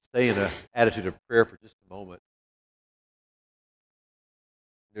stay in an attitude of prayer for just a moment.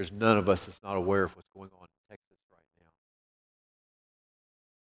 There's none of us that's not aware of what's going on in Texas right now.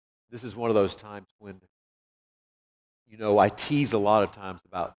 This is one of those times when, I tease a lot of times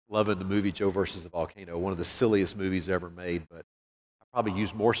about loving the movie Joe versus the Volcano, one of the silliest movies ever made, but I probably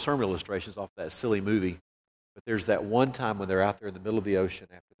use more sermon illustrations off that silly movie. But there's that one time when they're out there in the middle of the ocean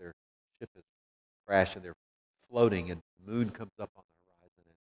after their ship has crashed and they're floating and the moon comes up on the horizon,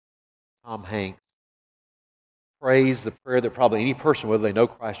 and Tom Hanks prays the prayer that probably any person, whether they know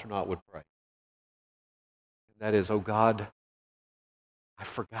Christ or not, would pray. And that is, oh God, I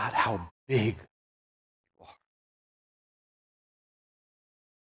forgot how big you are.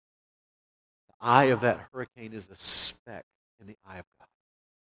 The eye of that hurricane is a speck in the eye of God.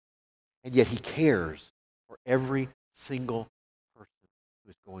 And yet he cares for every single person who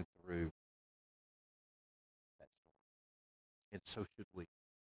is going through that storm. And so should we.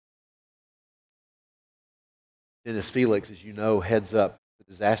 Dennis Felix, as you know, heads up the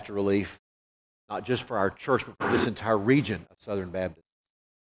disaster relief, not just for our church, but for this entire region of Southern Baptist.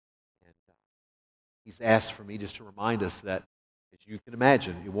 And he's asked for me just to remind us that, as you can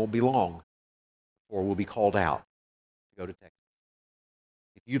imagine, it won't be long before we'll be called out to go to Texas.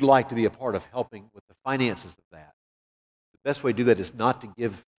 If you'd like to be a part of helping with the finances of that, the best way to do that is not to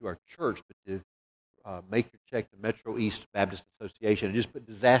give to our church, but to make your check to Metro East Baptist Association and just put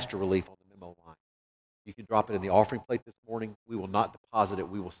disaster relief on the memo line. You can drop it in the offering plate this morning. We will not deposit it.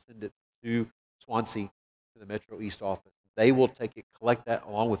 We will send it to Swansea, to the Metro East office. They will take it, collect that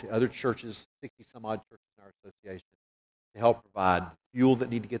along with the other churches, 60-some-odd churches in our association, to help provide the fuel that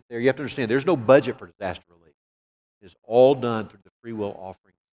need to get there. You have to understand, there's no budget for disaster relief. It is all done through the free will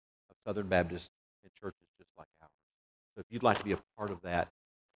offering of Southern Baptists and churches just like ours. So if you'd like to be a part of that,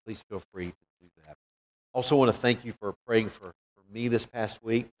 please feel free to do that. Also want to thank you for praying for me this past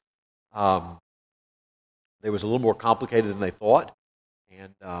week. It was a little more complicated than they thought,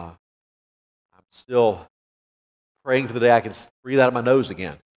 and I'm still praying for the day I can breathe out of my nose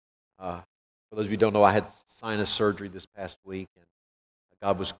again. For those of you who don't know, I had sinus surgery this past week, and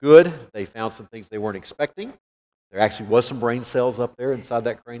God was good. They found some things they weren't expecting. There actually was some brain cells up there inside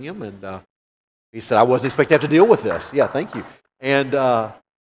that cranium, and he said, I wasn't expecting to have to deal with this. Yeah, thank you. And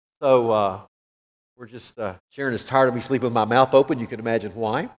so we're just, Sharon is tired of me sleeping with my mouth open. You can imagine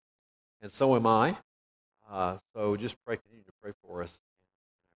why, and so am I. So just continue to pray for us.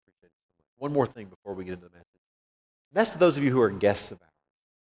 I appreciate it so much. One more thing before we get into the message. And that's to those of you who are guests of ours.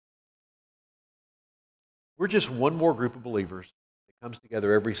 We're just one more group of believers that comes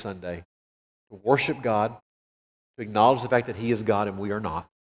together every Sunday to worship God, to acknowledge the fact that He is God and we are not,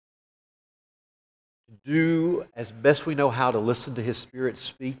 to do as best we know how to listen to His Spirit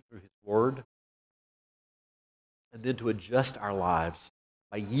speak through His Word, and then to adjust our lives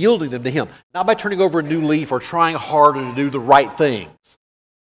by yielding them to Him, not by turning over a new leaf or trying harder to do the right things.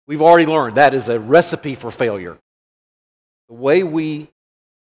 We've already learned that is a recipe for failure. The way we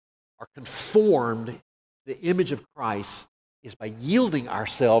are conformed to the image of Christ is by yielding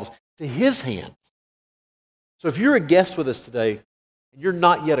ourselves to His hands. So if you're a guest with us today and you're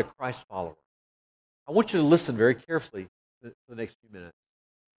not yet a Christ follower, I want you to listen very carefully for the next few minutes.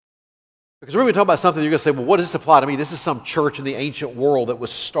 Because we're going to talk about something you're going to say, well, what does this apply to me? This is some church in the ancient world that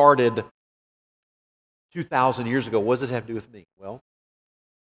was started 2,000 years ago. What does it have to do with me? Well,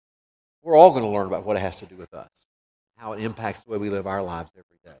 we're all going to learn about what it has to do with us, how it impacts the way we live our lives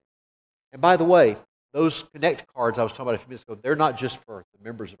every day. And by the way, those Connect cards I was talking about a few minutes ago, they're not just for the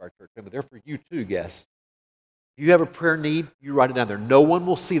members of our church family. They're for you too, guests. If you have a prayer need, you write it down there. No one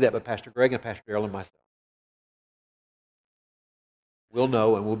will see that but Pastor Greg and Pastor Darrell and myself. We'll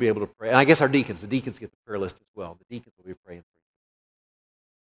know and we'll be able to pray. And I guess the deacons get the prayer list as well. The deacons will be praying for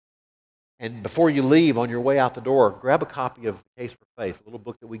you. And before you leave, on your way out the door, grab a copy of The Case for Faith, a little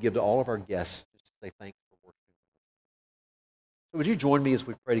book that we give to all of our guests just to say thanks for working with us. So would you join me as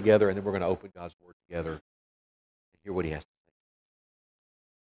we pray together, and then we're going to open God's Word together and hear what He has to say.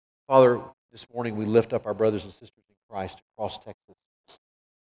 Father, this morning we lift up our brothers and sisters in Christ across Texas.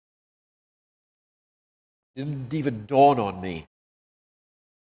 It didn't even dawn on me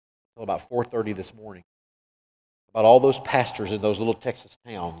until about 4:30 this morning about all those pastors in those little Texas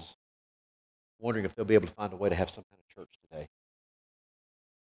towns wondering if they'll be able to find a way to have some kind of church today.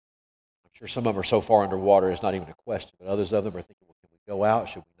 I'm sure some of them are so far underwater it's not even a question, but others of them are thinking, well, can we go out?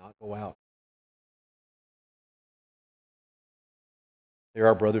 Should we not go out? They're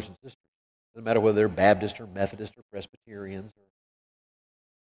our brothers and sisters. It doesn't matter whether they're Baptist or Methodist or Presbyterians or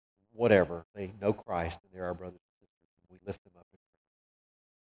whatever. They know Christ and they're our brothers and sisters. We lift them up in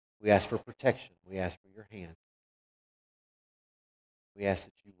prayer. We ask for protection. We ask for your hand. We ask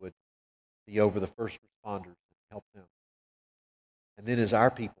that you would be over the first responders and help them. And then as our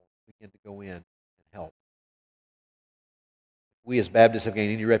people begin to go in and help. We as Baptists have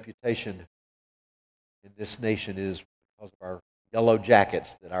gained any reputation in this nation is because of our yellow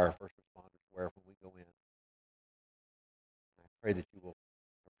jackets that our first responders wear when we go in. I pray that you will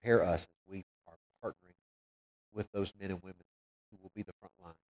prepare us as we are partnering with those men and women who will be the front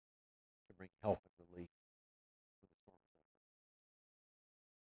line to bring help and relief to the storm.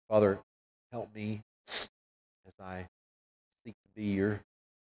 Father, help me as I seek to be your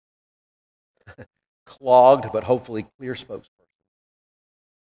clogged but hopefully clear spokesperson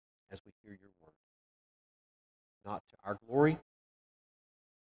as we hear your word. Not to our glory,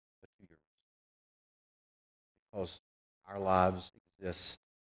 but to yours. Because our lives exist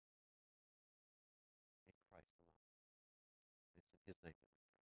in Christ alone. It's in His name.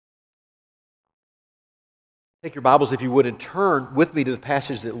 Take your Bibles, if you would, and turn with me to the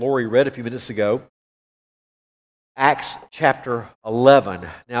passage that Lori read a few minutes ago. Acts chapter 11.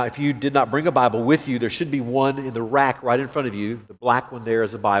 Now, if you did not bring a Bible with you, there should be one in the rack right in front of you. The black one there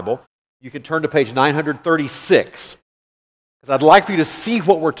is a Bible. You can turn to page 936. Because I'd like for you to see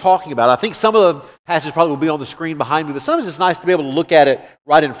what we're talking about. I think some of the passages probably will be on the screen behind me, but sometimes it's nice to be able to look at it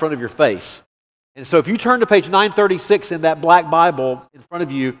right in front of your face. And so if you turn to page 936 in that black Bible in front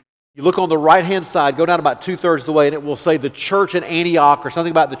of you, you look on the right-hand side, go down about 2/3 of the way, and it will say the church in Antioch or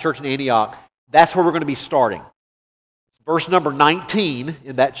something about the church in Antioch. That's where we're going to be starting. Verse number 19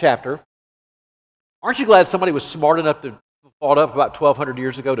 in that chapter. Aren't you glad somebody was smart enough to thought up about 1,200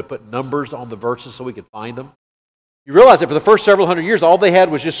 years ago to put numbers on the verses so we could find them? You realize that for the first several hundred years, all they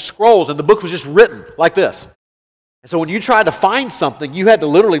had was just scrolls, and the book was just written like this. And so when you tried to find something, you had to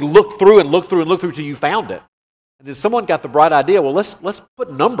literally look through until you found it. And then someone got the bright idea, well, let's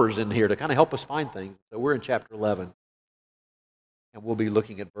put numbers in here to kind of help us find things. So we're in chapter 11, and we'll be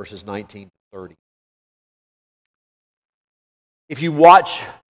looking at verses 19 to 30. If you watch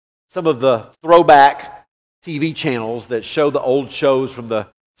some of the throwback TV channels that show the old shows from the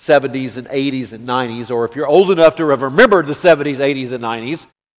 70s and 80s and 90s, or if you're old enough to have remembered the 70s, 80s, and 90s,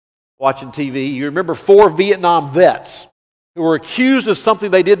 watching TV, you remember 4 Vietnam vets who were accused of something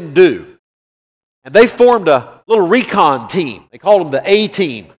they didn't do. And they formed a little recon team. They called them the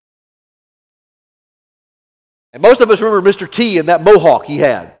A-Team. And most of us remember Mr. T and that mohawk he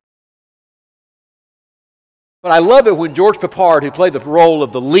had. But I love it when George Peppard, who played the role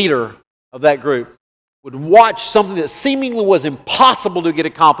of the leader of that group, would watch something that seemingly was impossible to get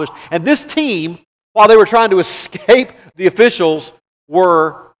accomplished. And this team, while they were trying to escape the officials,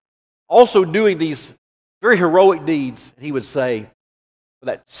 were also doing these very heroic deeds. And he would say, with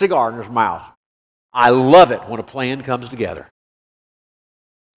that cigar in his mouth, I love it when a plan comes together.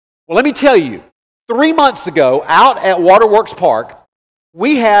 Well, let me tell you, 3 months ago, out at Waterworks Park,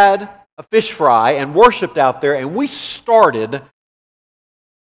 we had a fish fry and worshiped out there, and we started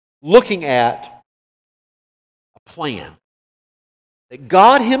looking at a plan that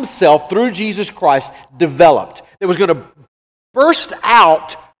God Himself, through Jesus Christ, developed that was going to burst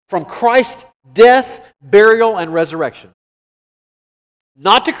out from Christ's death, burial, and resurrection.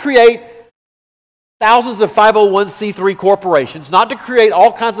 Not to create thousands of 501c3 corporations, not to create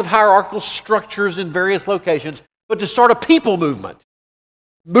all kinds of hierarchical structures in various locations, but to start a people movement.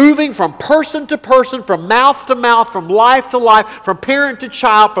 Moving from person to person, from mouth to mouth, from life to life, from parent to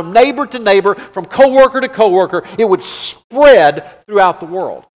child, from neighbor to neighbor, from coworker to coworker. It would spread throughout the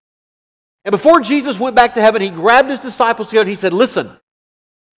world. And before Jesus went back to heaven, He grabbed His disciples together and He said, listen,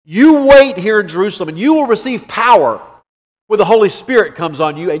 you wait here in Jerusalem and you will receive power when the Holy Spirit comes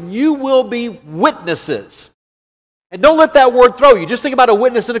on you, and you will be witnesses. And don't let that word throw you. Just think about a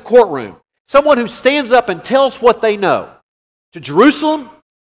witness in a courtroom. Someone who stands up and tells what they know. To Jerusalem,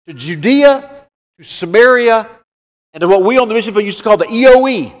 to Judea, to Samaria, and to what we on the mission field used to call the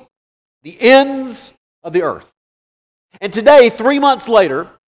EOE, the ends of the earth. And today, 3 months later,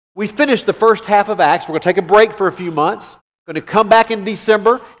 we finished the first half of Acts. We're going to take a break for a few months. We're going to come back in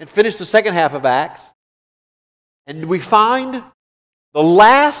December and finish the second half of Acts. And we find the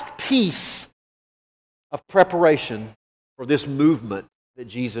last piece of preparation for this movement that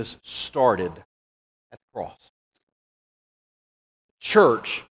Jesus started at the cross.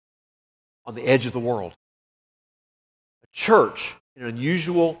 Church on the edge of the world. A church in an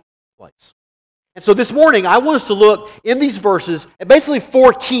unusual place. And so this morning, I want us to look in these verses at basically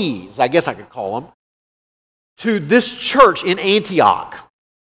 4 keys, I guess I could call them, to this church in Antioch.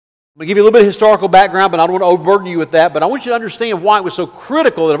 I'm going to give you a little bit of historical background, but I don't want to overburden you with that. But I want you to understand why it was so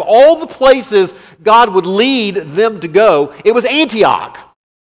critical that of all the places God would lead them to go, it was Antioch.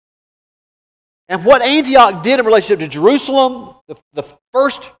 And what Antioch did in relationship to Jerusalem, the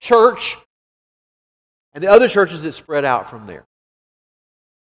first church, and the other churches that spread out from there.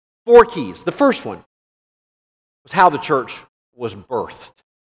 4 keys. The first one was how the church was birthed.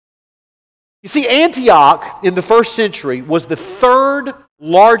 You see, Antioch in the first century was the 3rd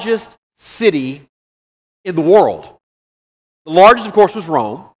largest city in the world. The largest, of course, was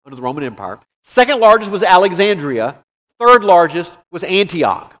Rome, under the Roman Empire. Second largest was Alexandria. Third largest was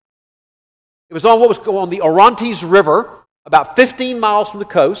Antioch. It was on what was on the Orontes River, about 15 miles from the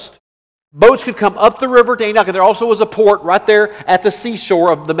coast. Boats could come up the river to Antioch, and there also was a port right there at the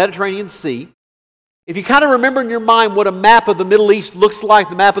seashore of the Mediterranean Sea. If you kind of remember in your mind what a map of the Middle East looks like,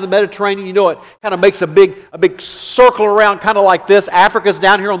 the map of the Mediterranean, you know it kind of makes a big circle around, kind of like this. Africa's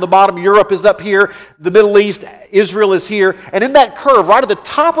down here on the bottom, Europe is up here, the Middle East, Israel is here. And in that curve, right at the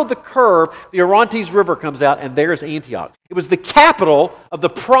top of the curve, the Orontes River comes out, and there's Antioch. It was the capital of the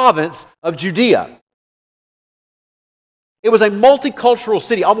province of Judea. It was a multicultural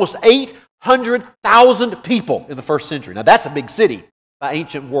city, almost 800,000 people in the first century. Now that's a big city by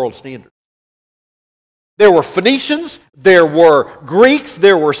ancient world standards. There were Phoenicians, there were Greeks,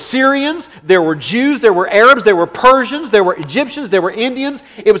 there were Syrians, there were Jews, there were Arabs, there were Persians, there were Egyptians, there were Indians.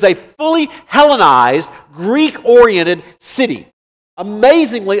 It was a fully Hellenized, Greek-oriented city.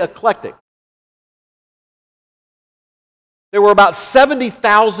 Amazingly eclectic. There were about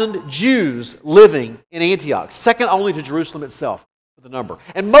 70,000 Jews living in Antioch, second only to Jerusalem itself for the number.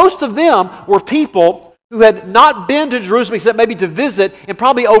 And most of them were people who had not been to Jerusalem except maybe to visit in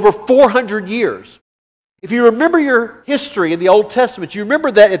probably over 400 years. If you remember your history in the Old Testament, you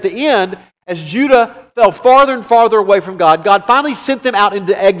remember that at the end, as Judah fell farther and farther away from God, God finally sent them out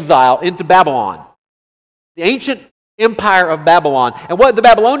into exile, into Babylon, the ancient empire of Babylon. And what the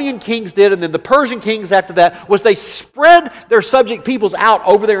Babylonian kings did, and then the Persian kings after that, was they spread their subject peoples out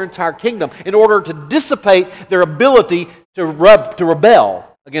over their entire kingdom in order to dissipate their ability to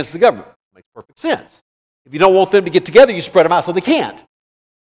rebel against the government. Makes perfect sense. If you don't want them to get together, you spread them out so they can't.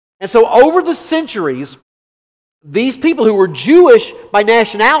 And so over the centuries, these people who were Jewish by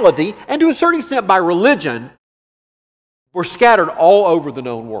nationality and to a certain extent by religion were scattered all over the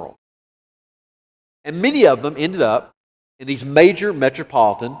known world. And many of them ended up in these major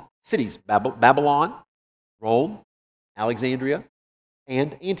metropolitan cities, Babylon, Rome, Alexandria,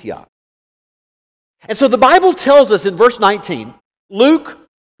 and Antioch. And so the Bible tells us in verse 19, Luke,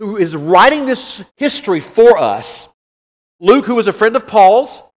 who is writing this history for us, Luke, who was a friend of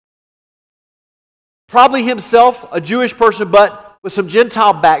Paul's, probably himself a Jewish person, but with some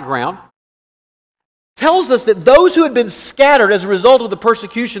Gentile background, tells us that those who had been scattered as a result of the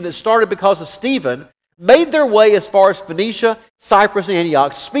persecution that started because of Stephen made their way as far as Phoenicia, Cyprus, and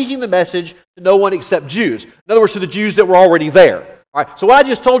Antioch, speaking the message to no one except Jews. In other words, to the Jews that were already there. All right, so what I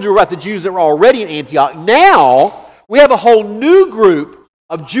just told you about the Jews that were already in Antioch, now we have a whole new group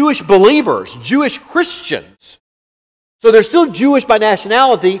of Jewish believers, Jewish Christians. So they're still Jewish by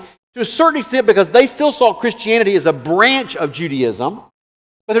nationality, to a certain extent because they still saw Christianity as a branch of Judaism,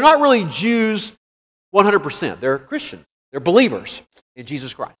 but they're not really Jews 100%. They're Christians. They're believers in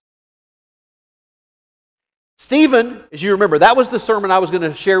Jesus Christ. Stephen, as you remember, that was the sermon I was going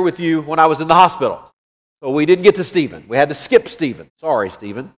to share with you when I was in the hospital. So we didn't get to Stephen. We had to skip Stephen. Sorry,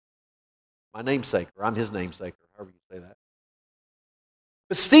 Stephen. My namesake, or I'm his namesake, or however you say that.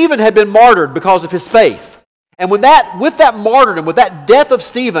 But Stephen had been martyred because of his faith. And with that martyrdom, with that death of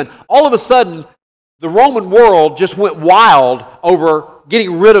Stephen, all of a sudden, the Roman world just went wild over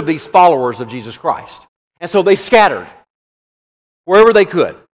getting rid of these followers of Jesus Christ. And so they scattered wherever they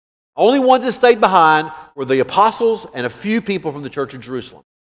could. Only ones that stayed behind were the apostles and a few people from the church of Jerusalem.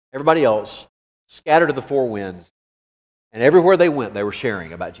 Everybody else scattered to the four winds. And everywhere they went, they were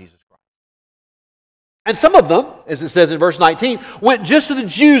sharing about Jesus Christ. And some of them, as it says in verse 19, went just to the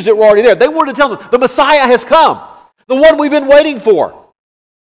Jews that were already there. They wanted to tell them, the Messiah has come, the one we've been waiting for.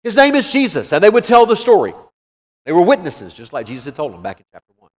 His name is Jesus. And they would tell the story. They were witnesses, just like Jesus had told them back in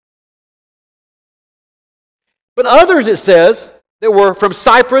chapter 1. But others, it says, that were from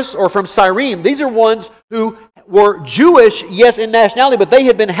Cyprus or from Cyrene, these are ones who were Jewish, yes, in nationality, but they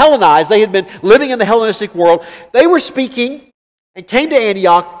had been Hellenized. They had been living in the Hellenistic world. They were speaking and came to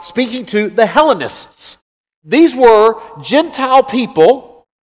Antioch speaking to the Hellenists. These were Gentile people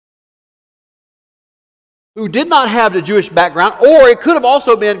who did not have the Jewish background, or it could have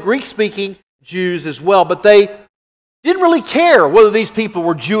also been Greek-speaking Jews as well, but they didn't really care whether these people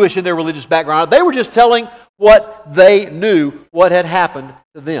were Jewish in their religious background. They were just telling what they knew, what had happened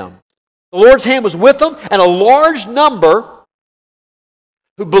to them. The Lord's hand was with them, and a large number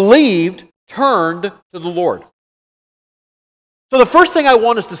who believed turned to the Lord. So the first thing I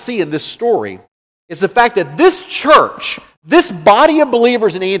want us to see in this story is the fact that this church, this body of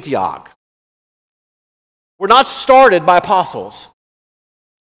believers in Antioch, were not started by apostles.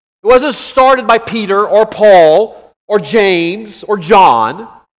 It wasn't started by Peter or Paul or James or John.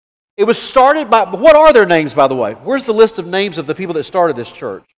 It was started by, what are their names, by the way? Where's the list of names of the people that started this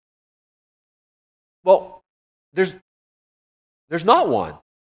church? Well, there's not one.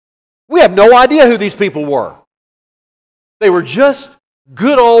 We have no idea who these people were. They were just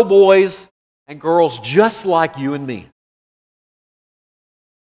good old boys and girls just like you and me.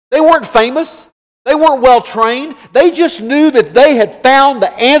 They weren't famous. They weren't well trained. They just knew that they had found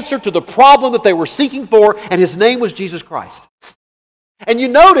the answer to the problem that they were seeking for, and His name was Jesus Christ. And you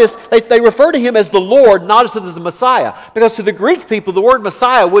notice they refer to Him as the Lord, not as the Messiah, because to the Greek people, the word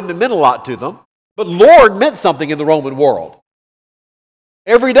Messiah wouldn't have meant a lot to them, but Lord meant something in the Roman world.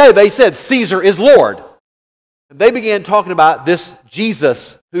 Every day they said, Caesar is Lord. And they began talking about this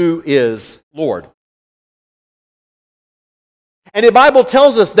Jesus who is Lord. And the Bible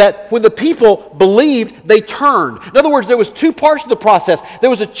tells us that when the people believed, they turned. In other words, there was two parts of the process. There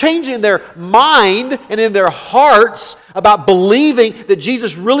was a change in their mind and in their hearts about believing that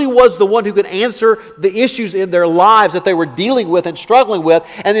Jesus really was the one who could answer the issues in their lives that they were dealing with and struggling with.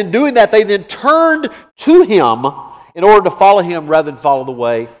 And in doing that, they then turned to Him in order to follow Him rather than follow the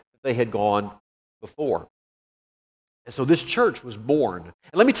way that they had gone before. And so this church was born.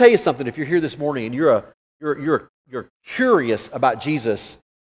 And let me tell you something, if you're here this morning and you're curious about Jesus,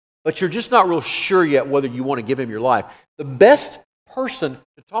 but you're just not real sure yet whether you want to give Him your life, the best person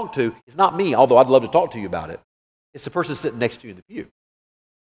to talk to is not me, although I'd love to talk to you about it. It's the person sitting next to you in the pew,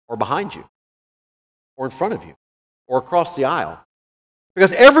 or behind you, or in front of you, or across the aisle.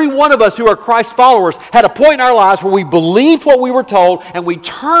 Because every one of us who are Christ followers had a point in our lives where we believed what we were told and we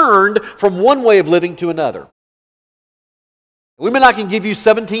turned from one way of living to another. We may not can give you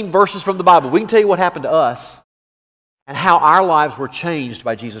 17 verses from the Bible. We can tell you what happened to us and how our lives were changed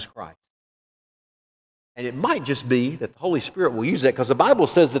by Jesus Christ. And it might just be that the Holy Spirit will use that, because the Bible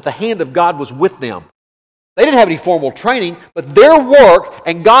says that the hand of God was with them. They didn't have any formal training, but their work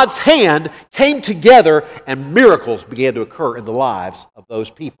and God's hand came together and miracles began to occur in the lives of those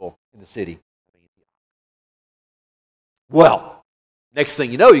people in the city of Antioch. Well, next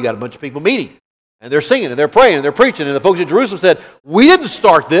thing you know, you got a bunch of people meeting. And they're singing, and they're praying, and they're preaching. And the folks at Jerusalem said, we didn't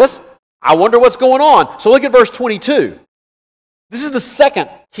start this. I wonder what's going on. So look at verse 22. This is the second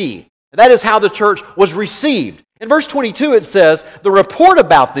key. And that is how the church was received. In verse 22 it says, the report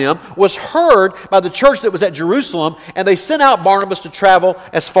about them was heard by the church that was at Jerusalem, and they sent out Barnabas to travel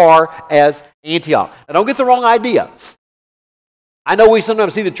as far as Antioch. Now don't get the wrong idea. I know we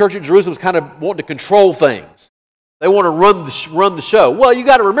sometimes see the church at Jerusalem as kind of wanting to control things. They want to run the show. Well, you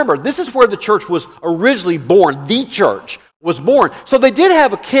got to remember, this is where the church was originally born. The church was born. So they did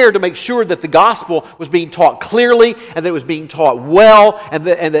have a care to make sure that the gospel was being taught clearly and that it was being taught well and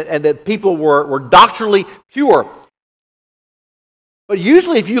that people were doctrinally pure. But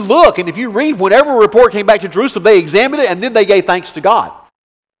usually if you look and if you read, whenever a report came back to Jerusalem, they examined it and then they gave thanks to God.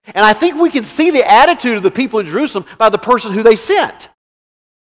 And I think we can see the attitude of the people in Jerusalem by the person who they sent.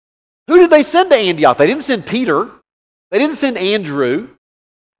 Who did they send to Antioch? They didn't send Peter. They didn't send Andrew.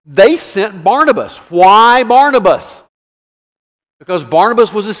 They sent Barnabas. Why Barnabas? Because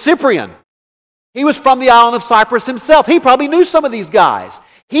Barnabas was a Cyprian. He was from the island of Cyprus himself. He probably knew some of these guys.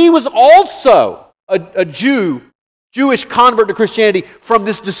 He was also a Jewish convert to Christianity from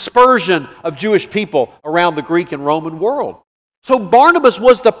this dispersion of Jewish people around the Greek and Roman world. So Barnabas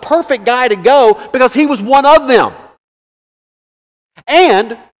was the perfect guy to go because he was one of them.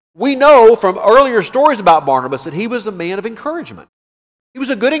 And we know from earlier stories about Barnabas that he was a man of encouragement. He was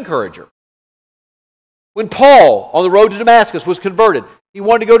a good encourager. When Paul, on the road to Damascus, was converted, he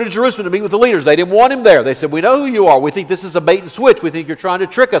wanted to go to Jerusalem to meet with the leaders. They didn't want him there. They said, we know who you are. We think this is a bait and switch. We think you're trying to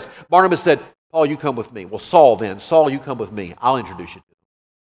trick us. Barnabas said, Paul, you come with me. Well, Saul, you come with me. I'll introduce you to him.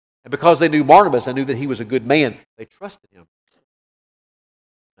 And because they knew Barnabas and knew that he was a good man, they trusted him.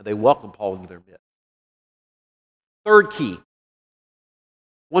 And they welcomed Paul into their midst. Third key.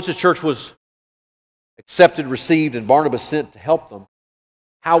 Once the church was accepted, received, and Barnabas sent to help them,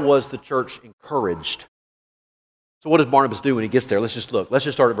 how was the church encouraged? So what does Barnabas do when he gets there? Let's just look. Let's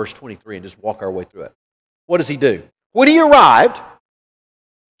just start at verse 23 and just walk our way through it. What does he do? When he arrived,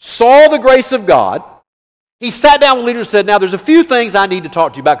 saw the grace of God, he sat down with leaders and said, now there's a few things I need to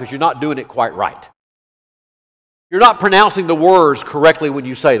talk to you about because you're not doing it quite right. You're not pronouncing the words correctly when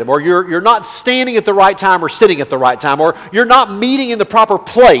you say them, or you're not standing at the right time or sitting at the right time, or you're not meeting in the proper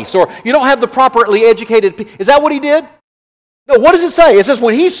place, or you don't have the properly educated people. Is that what he did? No, what does it say? It says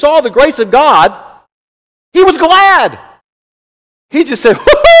when he saw the grace of God, he was glad. He just said,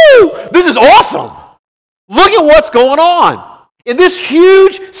 woohoo, this is awesome. Look at what's going on. In this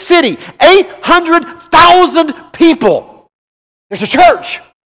huge city, 800,000 people. There's a church.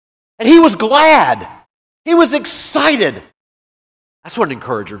 And he was glad. He was excited. That's what an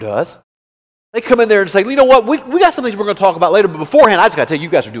encourager does. They come in there and say, you know what, we got some things we're going to talk about later, but beforehand, I just got to tell you, you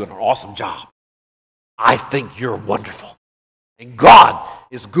guys are doing an awesome job. I think you're wonderful. And God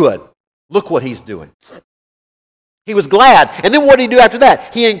is good. Look what he's doing. He was glad. And then what did he do after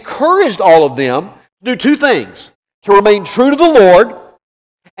that? He encouraged all of them to do two things. To remain true to the Lord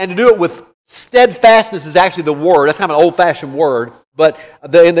and to do it with steadfastness is actually the word. That's kind of an old-fashioned word. But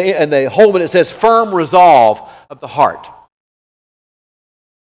in the Holman it says firm resolve of the heart.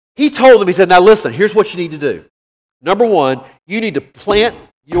 He told them, he said, now listen, here's what you need to do. Number one, you need to plant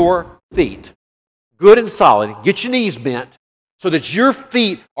your feet good and solid. Get your knees bent so that your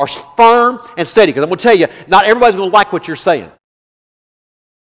feet are firm and steady. Because I'm going to tell you, not everybody's going to like what you're saying.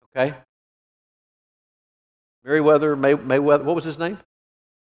 Okay? Mayweather, what was his name?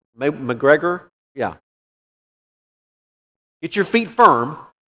 McGregor? Yeah. Get your feet firm,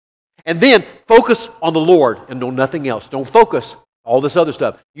 and then focus on the Lord and know nothing else. Don't focus all this other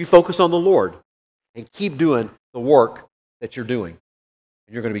stuff. You focus on the Lord and keep doing the work that you're doing.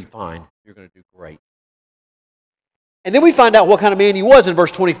 And you're going to be fine. You're going to do great. And then we find out what kind of man he was in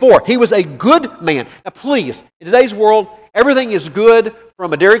verse 24. He was a good man. Now please, in today's world, everything is good,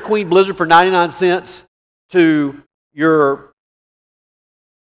 from a Dairy Queen Blizzard for 99 cents to your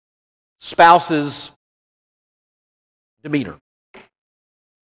spouse's demeanor.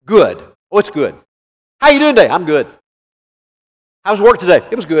 Good. Oh, it's good. How you doing today? I'm good. How was work today?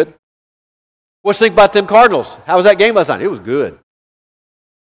 It was good. What you think about them Cardinals? How was that game last night? It was good.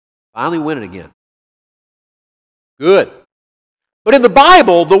 Finally winning again. Good. But in the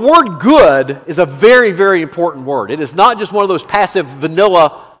Bible, the word good is a very, very important word. It is not just one of those passive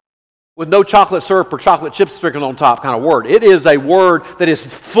vanilla with no chocolate syrup or chocolate chips sprinkled on top kind of word. It is a word that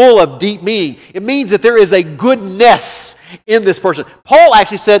is full of deep meaning. It means that there is a goodness in this person. Paul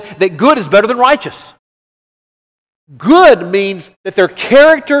actually said that good is better than righteous. Good means that their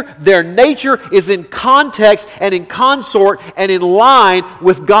character, their nature is in context and in consort and in line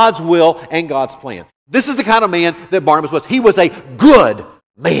with God's will and God's plan. This is the kind of man that Barnabas was. He was a good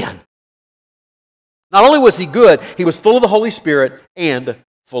man. Not only was he good, he was full of the Holy Spirit and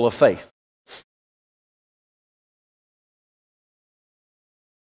full of faith.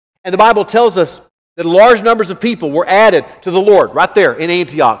 And the Bible tells us that large numbers of people were added to the Lord right there in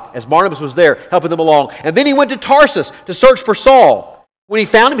Antioch as Barnabas was there helping them along. And then he went to Tarsus to search for Saul. When he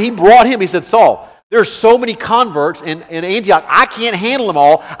found him, he brought him. He said, Saul, there's so many converts in Antioch. I can't handle them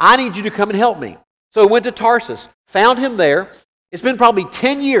all. I need you to come and help me. So he went to Tarsus, found him there. It's been probably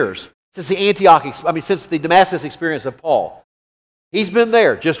 10 years since since the Damascus experience of Paul. He's been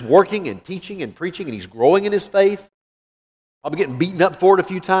there just working and teaching and preaching, and he's growing in his faith. Probably getting beaten up for it a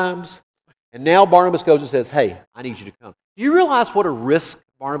few times. And now Barnabas goes and says, hey, I need you to come. Do you realize what a risk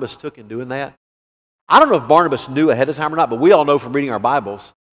Barnabas took in doing that? I don't know if Barnabas knew ahead of time or not, but we all know from reading our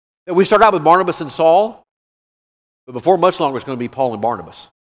Bibles that we start out with Barnabas and Saul, but before much longer it's going to be Paul and Barnabas.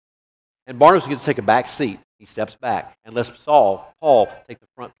 And Barnabas gets to take a back seat. He steps back and lets Paul take the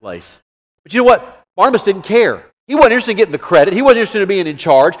front place. But you know what? Barnabas didn't care. He wasn't interested in getting the credit. He wasn't interested in being in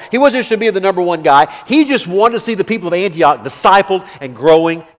charge. He wasn't interested in being the number one guy. He just wanted to see the people of Antioch discipled and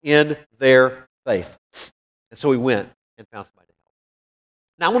growing in their faith. And so he went and found somebody to help.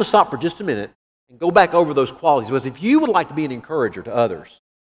 Now I want to stop for just a minute and go back over those qualities. Because if you would like to be an encourager to others,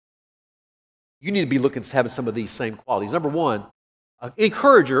 you need to be looking at having some of these same qualities. Number one, an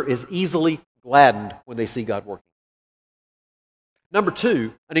encourager is easily gladdened when they see God working. Number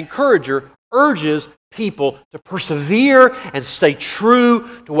two, an encourager urges people to persevere and stay true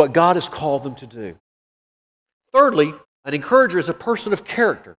to what God has called them to do. Thirdly, an encourager is a person of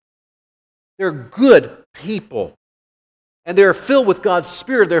character. They're good people. And they're filled with God's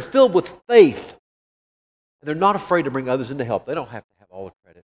Spirit. They're filled with faith. And they're not afraid to bring others in to help. They don't have to have all the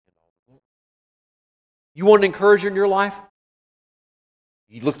credit. You want an encourager in your life?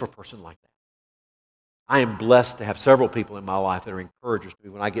 You look for a person like that. I am blessed to have several people in my life that are encouragers to me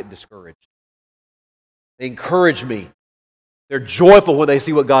when I get discouraged. They encourage me. They're joyful when they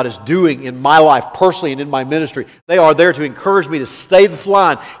see what God is doing in my life personally and in my ministry. They are there to encourage me to stay the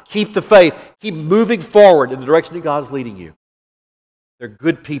line, keep the faith, keep moving forward in the direction that God is leading you. They're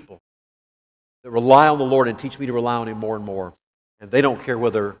good people that rely on the Lord and teach me to rely on Him more and more. And they don't care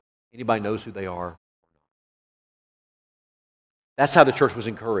whether anybody knows who they are. That's how the church was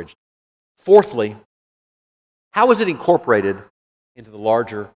encouraged. Fourthly, how was it incorporated into the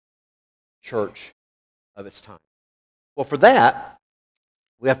larger church of its time? Well, for that,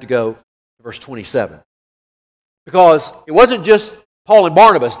 we have to go to verse 27. Because it wasn't just Paul and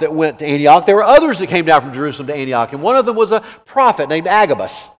Barnabas that went to Antioch. There were others that came down from Jerusalem to Antioch, and one of them was a prophet named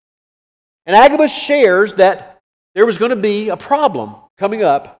Agabus. And Agabus shares that there was going to be a problem coming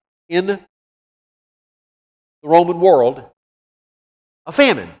up in the Roman world, a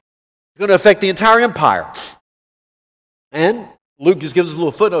famine. It's going to affect the entire empire. And Luke just gives us a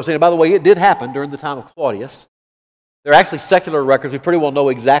little footnote saying, by the way, it did happen during the time of Claudius. There are actually secular records. We pretty well know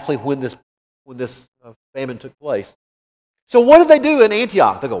exactly when this famine took place. So what did they do in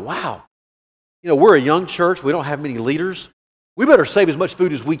Antioch? They go, wow, we're a young church. We don't have many leaders. We better save as much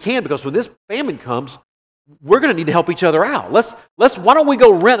food as we can because when this famine comes, we're going to need to help each other out. Why don't we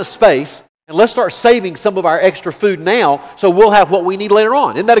go rent a space and let's start saving some of our extra food now so we'll have what we need later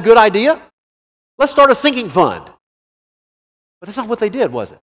on. Isn't that a good idea? Let's start a sinking fund. But that's not what they did,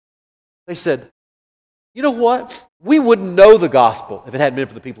 was it? They said, you know what? We wouldn't know the gospel if it hadn't been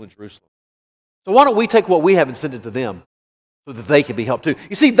for the people in Jerusalem. So why don't we take what we have and send it to them so that they can be helped too?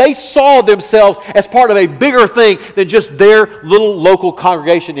 You see, they saw themselves as part of a bigger thing than just their little local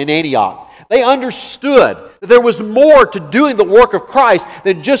congregation in Antioch. They understood that there was more to doing the work of Christ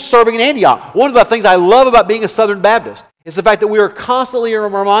than just serving in Antioch. One of the things I love about being a Southern Baptist is the fact that we are constantly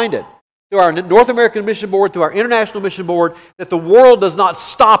reminded through our North American Mission Board, through our International Mission Board, that the world does not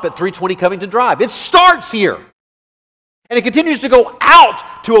stop at 320 Covington Drive. It starts here. And it continues to go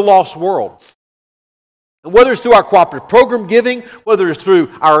out to a lost world. And whether it's through our cooperative program giving, whether it's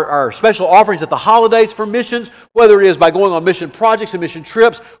through our special offerings at the holidays for missions, whether it is by going on mission projects and mission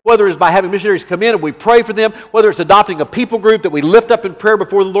trips, whether it is by having missionaries come in and we pray for them, whether it's adopting a people group that we lift up in prayer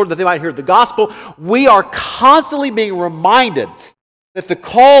before the Lord that they might hear the gospel, we are constantly being reminded that the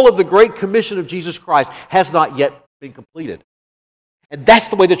call of the Great Commission of Jesus Christ has not yet been completed. And that's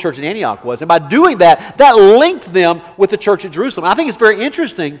the way the church in Antioch was. And by doing that, that linked them with the church at Jerusalem. And I think it's very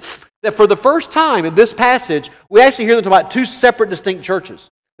interesting that for the first time in this passage, we actually hear them talk about two separate, distinct churches.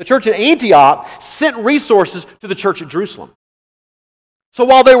 The church at Antioch sent resources to the church at Jerusalem. So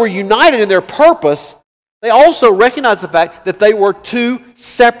while they were united in their purpose, they also recognized the fact that they were two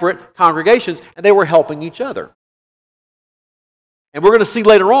separate congregations and they were helping each other. And we're going to see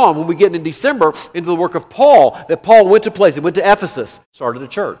later on, when we get in December, into the work of Paul, that Paul went to places. He went to Ephesus, started a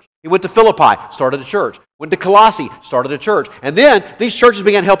church. He went to Philippi, started a church. Went to Colossae, started a church. And then these churches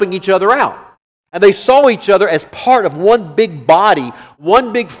began helping each other out. And they saw each other as part of one big body,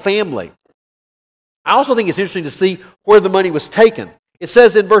 one big family. I also think it's interesting to see where the money was taken. It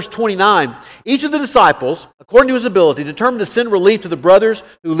says in verse 29, each of the disciples, according to his ability, determined to send relief to the brothers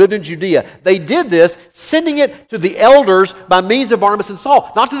who lived in Judea. They did this, sending it to the elders by means of Barnabas and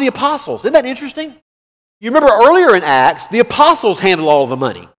Saul, not to the apostles. Isn't that interesting? You remember earlier in Acts, the apostles handled all the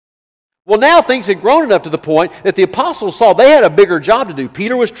money. Well, now things had grown enough to the point that the apostles saw they had a bigger job to do.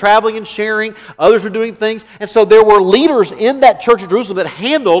 Peter was traveling and sharing, others were doing things, and so there were leaders in that church of Jerusalem that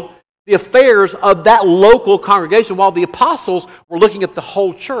handled the affairs of that local congregation while the apostles were looking at the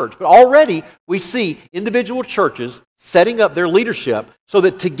whole church. But already we see individual churches setting up their leadership so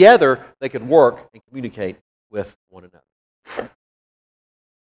that together they could work and communicate with one another.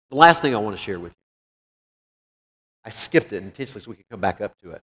 The last thing I want to share with you, I skipped it intentionally so we could come back up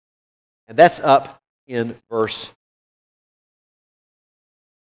to it. And that's up in verse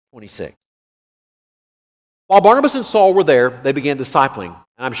 26. While Barnabas and Saul were there, they began discipling.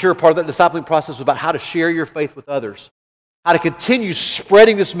 And I'm sure part of that discipling process was about how to share your faith with others, how to continue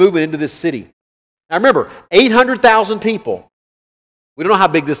spreading this movement into this city. Now remember, 800,000 people. We don't know how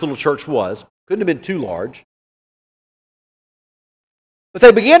big this little church was. Couldn't have been too large. But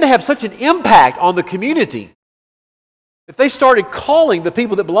they began to have such an impact on the community that they started calling the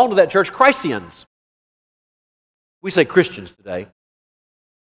people that belonged to that church Christians. We say Christians today.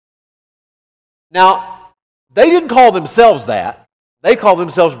 Now, they didn't call themselves that. They called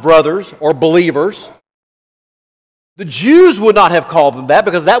themselves brothers or believers. The Jews would not have called them that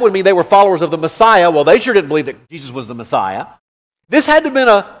because that would mean they were followers of the Messiah. Well, they sure didn't believe that Jesus was the Messiah. This had to have been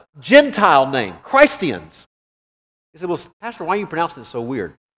a Gentile name, Christians. He said, well, Pastor, why are you pronouncing it so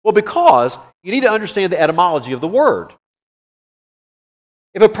weird? Well, because you need to understand the etymology of the word.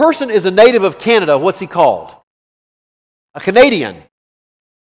 If a person is a native of Canada, what's he called? A Canadian.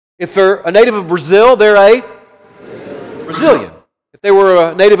 If they're a native of Brazil, they're a Brazilian. If they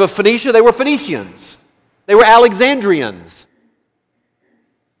were a native of Phoenicia, they were Phoenicians. They were Alexandrians.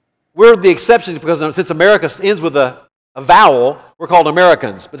 We're the exceptions because since America ends with a vowel, we're called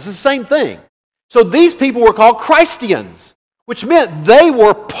Americans. But it's the same thing. So these people were called Christians, which meant they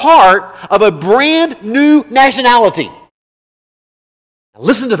were part of a brand new nationality. Now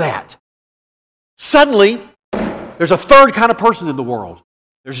listen to that. Suddenly, there's a third kind of person in the world.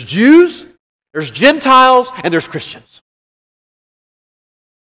 There's Jews, There's Gentiles and there's Christians.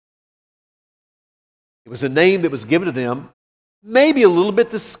 It was a name that was given to them, maybe a little bit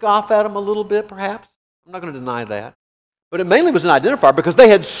to scoff at them a little bit, perhaps. I'm not going to deny that. But it mainly was an identifier because they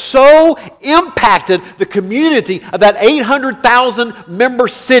had so impacted the community of that 800,000 member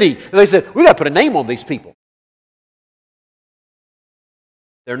city that they said, we've got to put a name on these people.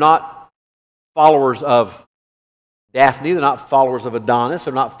 They're not followers of Daphne. They're not followers of Adonis.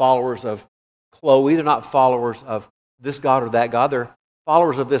 They're not followers of Chloe. They're not followers of this God or that God. They're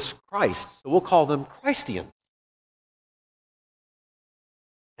followers of this Christ. So we'll call them Christians.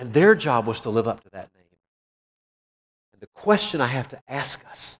 And their job was to live up to that name. And the question I have to ask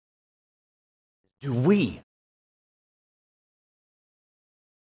us, do we?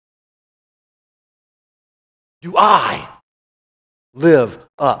 Do I live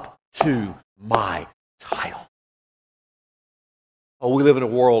up to my title? Oh, we live in a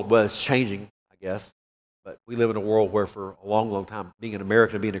world where it's changing, I guess. But we live in a world where for a long, long time, being an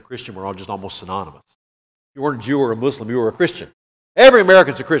American and being a Christian were all just almost synonymous. If you weren't a Jew or a Muslim, you were a Christian. Every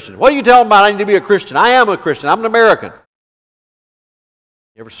American's a Christian. What are you telling me about? I need to be a Christian. I am a Christian. I'm an American.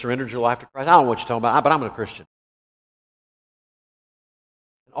 You ever surrendered your life to Christ? I don't know what you're talking about, but I'm a Christian.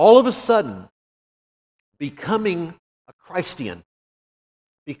 And all of a sudden, becoming a Christian,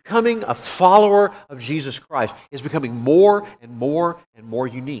 becoming a follower of Jesus Christ is becoming more and more and more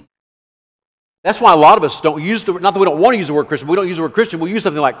unique. That's why a lot of us don't use not that we don't want to use the word Christian, but we don't use the word Christian, we use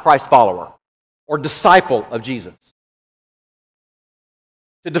something like Christ follower or disciple of Jesus.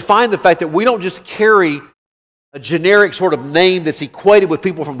 To define the fact that we don't just carry a generic sort of name that's equated with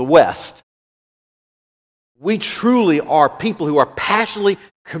people from the West. We truly are people who are passionately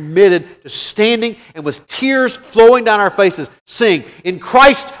committed to standing and with tears flowing down our faces, saying, in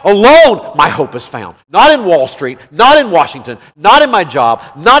Christ alone my hope is found. Not in Wall Street, not in Washington, not in my job,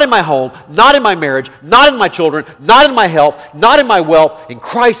 not in my home, not in my marriage, not in my children, not in my health, not in my wealth. In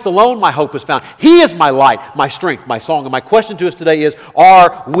Christ alone my hope is found. He is my light, my strength, my song. And my question to us today is,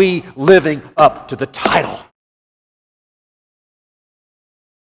 are we living up to the title?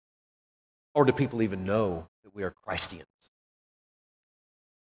 Or do people even know that we are Christians?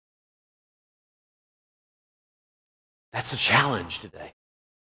 That's the challenge today.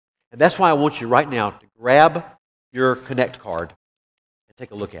 And that's why I want you right now to grab your Connect card and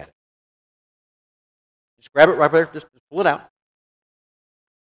take a look at it. Just grab it right there. Just pull it out.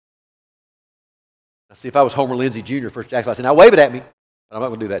 Now, see, if I was Homer Lindsay Jr., First Jackson, I'd say, now wave it at me. But I'm not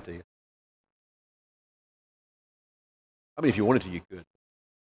going to do that to you. I mean, if you wanted to, you could.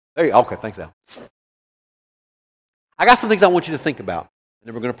 There you go. Okay, thanks, Al. I got some things I want you to think about, and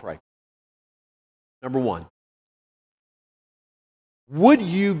then we're going to pray. Number one, would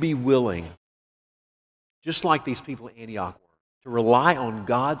you be willing, just like these people in Antioch were, to rely on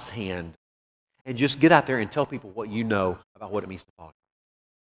God's hand and just get out there and tell people what you know about what it means to follow?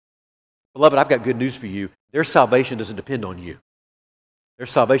 Beloved, I've got good news for you. Their salvation doesn't depend on you. Their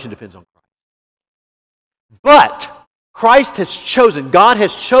salvation depends on Christ. But Christ has chosen, God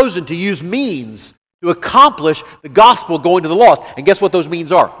has chosen to use means to accomplish the gospel going to the lost. And guess what those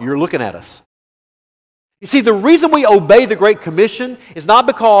means are? You're looking at us. You see, the reason we obey the Great Commission is not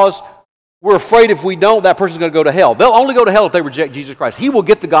because we're afraid if we don't, that person's going to go to hell. They'll only go to hell if they reject Jesus Christ. He will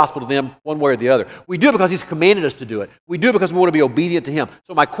get the gospel to them one way or the other. We do it because He's commanded us to do it. We do it because we want to be obedient to Him.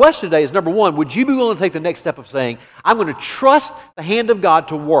 So my question today is, number one, would you be willing to take the next step of saying, I'm going to trust the hand of God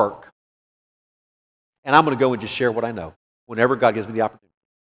to work, and I'm going to go and just share what I know whenever God gives me the opportunity?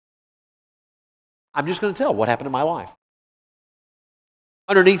 I'm just going to tell what happened in my life.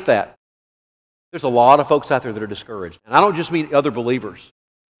 Underneath that, there's a lot of folks out there that are discouraged. And I don't just mean other believers.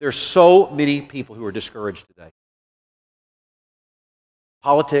 There's so many people who are discouraged today.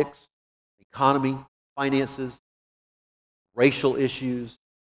 Politics, economy, finances, racial issues,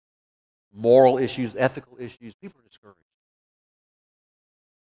 moral issues, ethical issues. People are discouraged.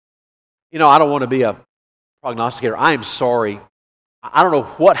 You know, I don't want to be a prognosticator. I am sorry. I don't know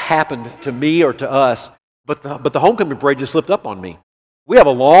what happened to me or to us, but the homecoming parade just slipped up on me. We have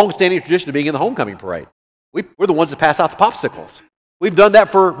a long-standing tradition of being in the homecoming parade. We're the ones that pass out the popsicles. We've done that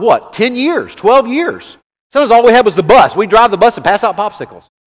for, 10 years, 12 years. Sometimes all we had was the bus. We drive the bus and pass out popsicles.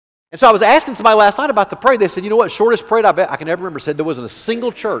 And so I was asking somebody last night about the parade. They said, you know what, shortest parade I can ever remember, said there wasn't a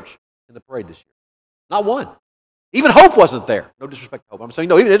single church in the parade this year. Not one. Even Hope wasn't there. No disrespect to Hope. I'm saying,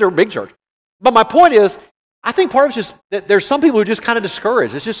 no, even they're a big church. But my point is, I think part of it's just that there's some people who are just kind of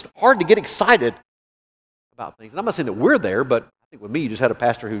discouraged. It's just hard to get excited about things. And I'm not saying that we're there, but I think with me, you just had a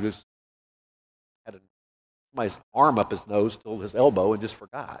pastor who just had somebody's arm up his nose till his elbow and just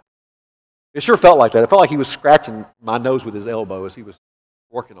forgot. It sure felt like that. It felt like he was scratching my nose with his elbow as he was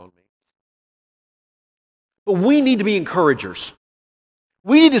working on me. But we need to be encouragers.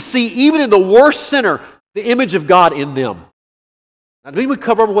 We need to see, even in the worst sinner, the image of God in them. Now, we would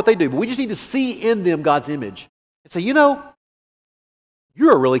cover over what they do, but we just need to see in them God's image and say,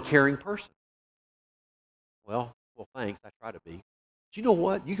 you're a really caring person. Well, thanks. I try to be. But you know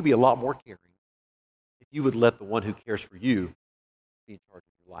what? You could be a lot more caring if you would let the one who cares for you be in charge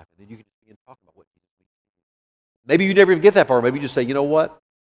of your life. And then you can just begin talking about what Jesus needs to do. Maybe you never even get that far. Maybe you just say, you know what?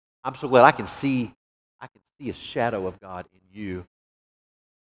 I'm so glad I can see a shadow of God in you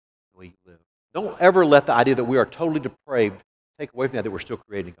the way you live. Don't ever let the idea that we are totally depraved take away from that we're still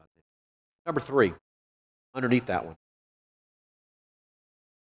creating God's image. Number 3, underneath that one.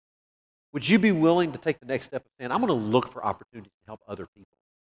 Would you be willing to take the next step of saying, I'm going to look for opportunities to help other people?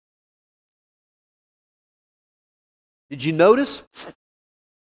 Did you notice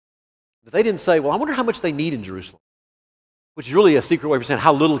that they didn't say, well, I wonder how much they need in Jerusalem, which is really a secret way of saying,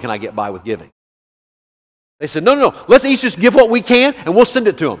 how little can I get by with giving? They said, no, let's each just give what we can and we'll send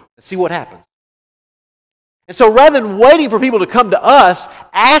it to them and see what happens. And so rather than waiting for people to come to us,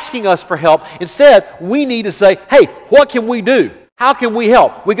 asking us for help, instead we need to say, hey, what can we do? How can we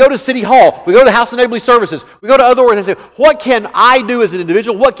help? We go to City Hall. We go to House of Neighborly Services. We go to other organizations. What can I do as an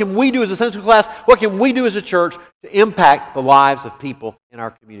individual? What can we do as a Sunday school class? What can we do as a church to impact the lives of people in our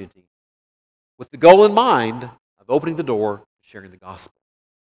community? With the goal in mind of opening the door to sharing the gospel.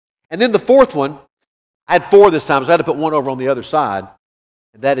 And then the fourth one, I had 4 this time, so I had to put one over on the other side.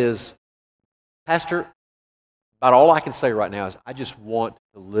 And that is, Pastor, about all I can say right now is I just want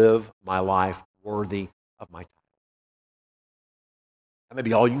to live my life worthy of my time. That may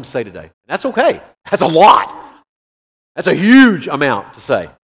be all you can say today. And that's okay. That's a lot. That's a huge amount to say.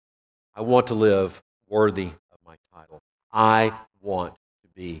 I want to live worthy of my title. I want to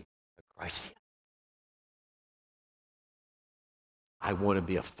be a Christian. I want to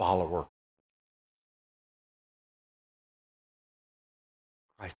be a follower.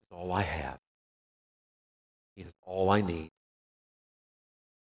 Christ is all I have. He is all I need. And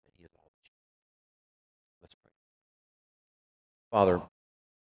He is all that you need. Let's pray. Father,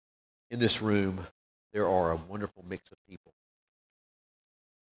 in this room, there are a wonderful mix of people.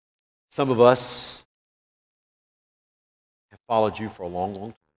 Some of us have followed you for a long,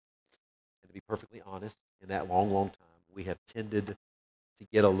 long time. And to be perfectly honest, in that long, long time, we have tended to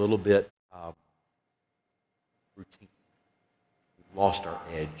get a little bit routine. We've lost our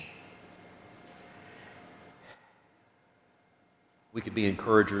edge. We could be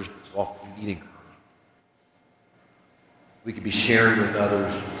encouragers, but so often we need encouragement. We could be sharing with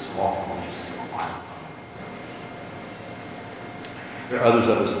others, but so often we just feel quiet. There are others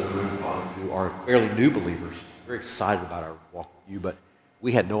of us in the room who are fairly new believers, very excited about our walk with you, but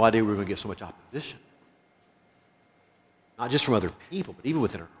we had no idea we were going to get so much opposition. Not just from other people, but even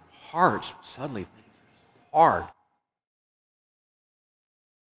within our hearts, suddenly things are hard.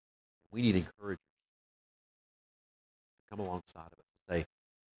 We need encouragement to come alongside of us and say,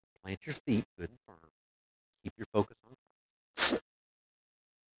 plant your feet good and firm. Keep your focus on Christ.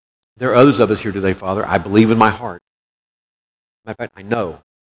 There are others of us here today, Father, I believe in my heart. Matter of fact, I know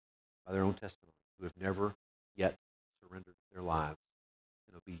by their own testimony who have never yet surrendered their lives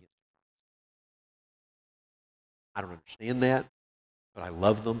in obedience. I don't understand that, but I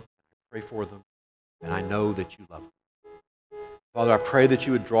love them, I pray for them, and I know that you love them. Father, I pray that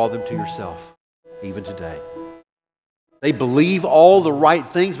you would draw them to yourself even today. They believe all the right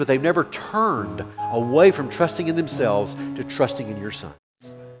things, but they've never turned away from trusting in themselves to trusting in your Son.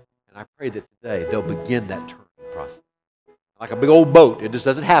 And I pray that today they'll begin that turning process. Like a big old boat, it just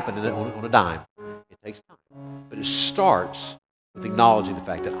doesn't happen on a dime. It takes time. But it starts with acknowledging the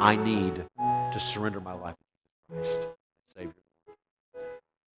fact that I need to surrender my life to Christ, Savior.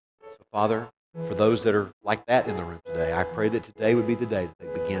 So, Father, for those that are like that in the room today, I pray that today would be the day that they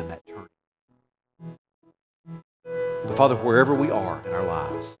begin that turning. But Father, wherever we are in our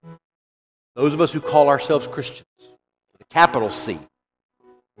lives, those of us who call ourselves Christians, with a capital C,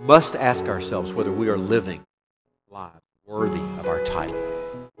 must ask ourselves whether we are living lives worthy of our title.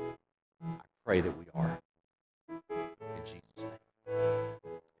 I pray that we are.